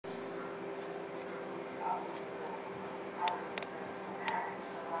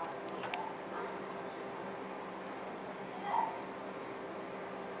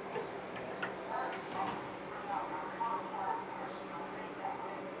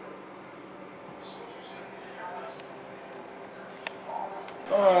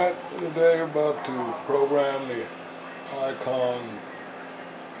Alright, today we're about to program the ikon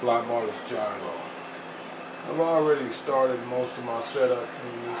flybarless gyro. I've already started most of my setup,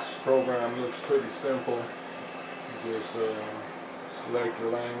 and this program looks pretty simple. You just select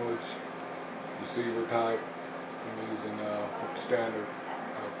your language, receiver type. I'm using standard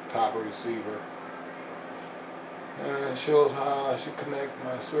type of receiver. And it shows how I should connect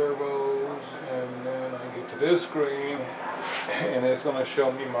my servos, and then I get to this screen and it's going to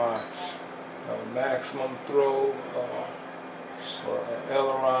show me my maximum throw for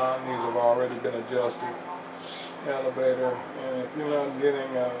aileron. These have already been adjusted. Elevator, and if you're not getting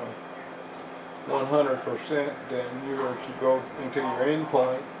 100%, then you're to go into your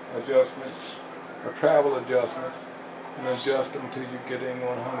endpoint adjustments or travel adjustment and adjust them till you're getting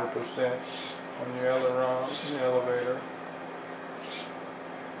 100% on your aileron and elevator.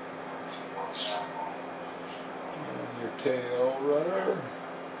 And your tail rudder,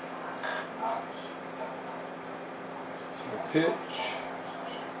 your pitch,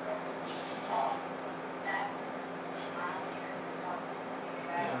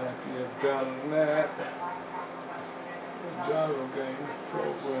 and after you've done that, the gyro game is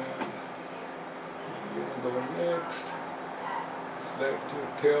programmed. You're going to go next. Select your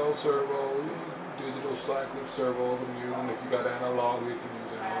tail servo, digital cyclic servos I'm using. If you got analog, you can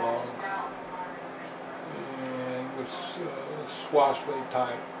use analog. And with swash plate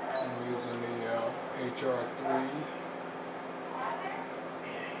type, I'm using the HR3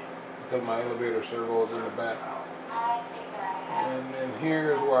 because my elevator servo is in the back. And then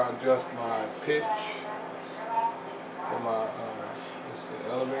here is where I adjust my pitch for my this is the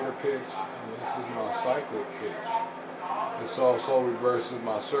elevator pitch, and this is my cyclic pitch. This also reverses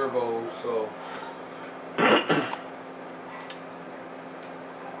my servos, so you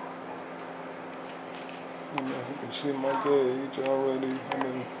can see my gauge already. I've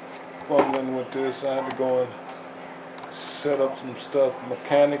been fumbling with this. I had to go and set up some stuff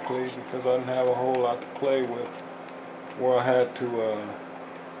mechanically because I didn't have a whole lot to play with. Where I had to,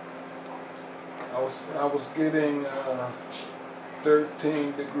 I was getting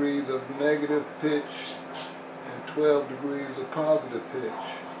 13 degrees of negative pitch and 12 degrees of positive pitch.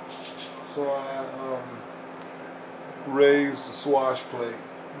 So I raised the swash plate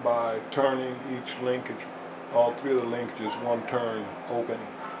by turning each linkage, all three of the linkages, one turn open,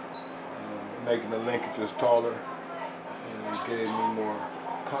 making the linkages taller, and it gave me more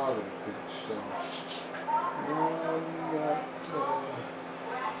positive pitch. So now we got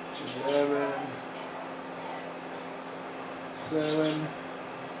 11, 7,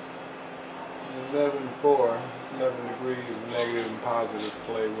 11, 4, 11 degrees negative and positive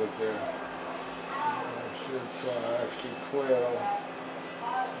play with there. I should try actually 12.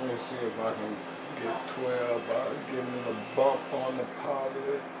 Let me see if I can get 12 by giving it a bump on the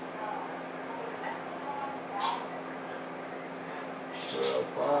positive. 12,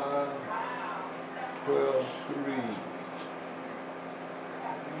 5, 12, 3.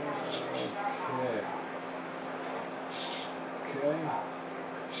 Okay.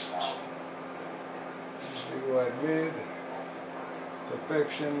 See what I did.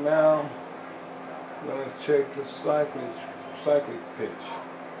 Perfection now. I'm going to check the cyclic pitch.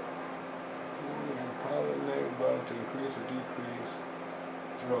 Power negative button to increase or decrease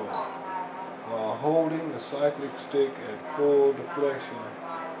throw. While holding the cyclic stick at full deflection,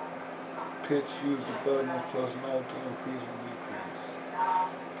 pitch, use the buttons plus now to increase or decrease.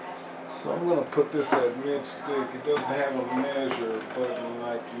 So I'm going to put this at mid stick. It doesn't have a measure button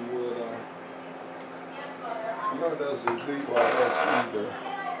like you would. Nor does the Z or X either.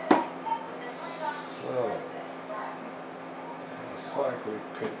 So, cyclic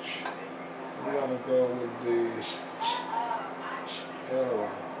pitch. We're going to go with the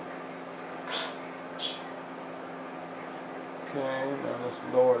aileron. Okay, now let's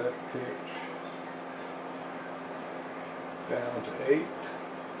lower that pitch down to 8.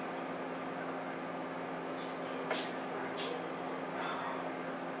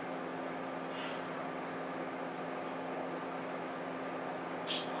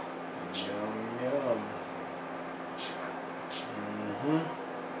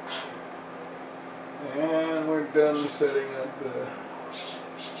 And we're done setting up the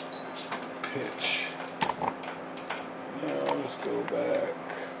pitch. Now let's go back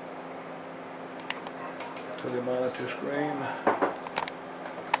to the monitor screen.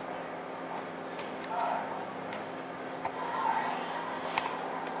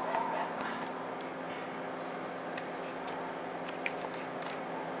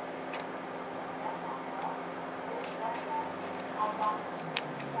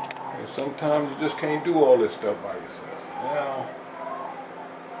 And sometimes you just can't do all this stuff by yourself. Now,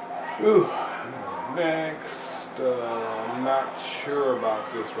 Ooh. Next, I'm not sure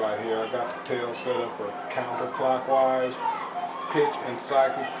about this right here. I got the tail set up for counterclockwise. Pitch and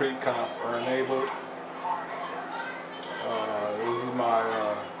cycle pre-comp are enabled. This is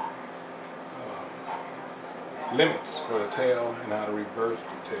my limits for the tail and how to reverse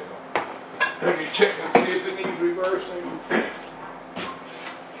the tail. Let me check and see if it needs reversing.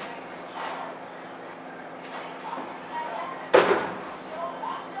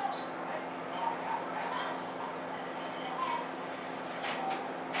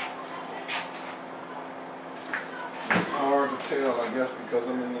 It's hard to tell, I guess, because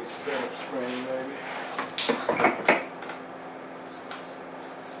I'm in this setup screen, maybe.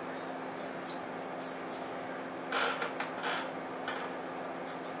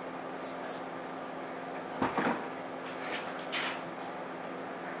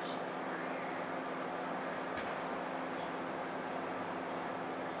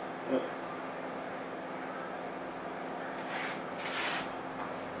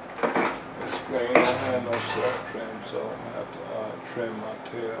 This screen don't have no set trim, so I'm going to have to trim my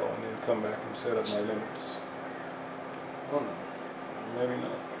tail and then come back and set up my limits. Oh no, maybe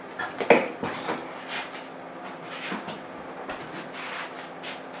not. Let's see.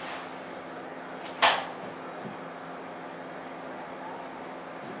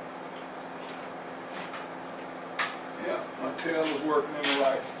 Yeah, my tail is working in the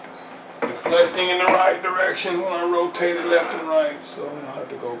right, deflecting in the right direction when I rotate it left and right, so I'll have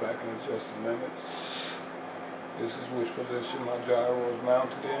to go back and adjust the limits. This is which position my gyro is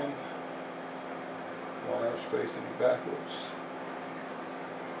mounted in. Wires facing backwards.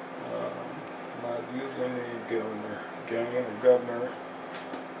 Not using the gain or governor.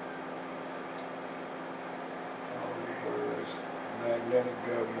 Reverse, magnetic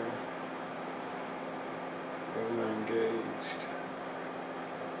governor. Governor engaged.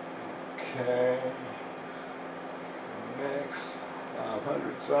 Okay. Next,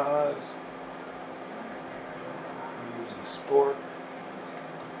 500 size. I'm using sport.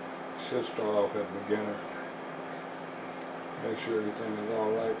 Should start off at beginner. Make sure everything is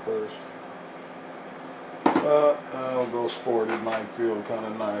alright first. But I'll go sport. It might feel kind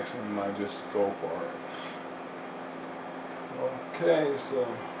of nice and I might just go for it. Okay, so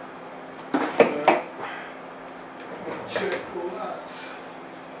check lots.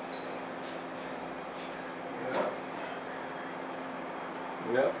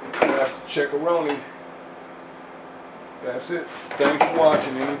 Yep, I have to check a rolling. That's it. Thanks for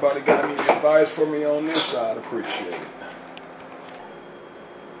watching. Anybody got any advice for me on this? I'd appreciate it.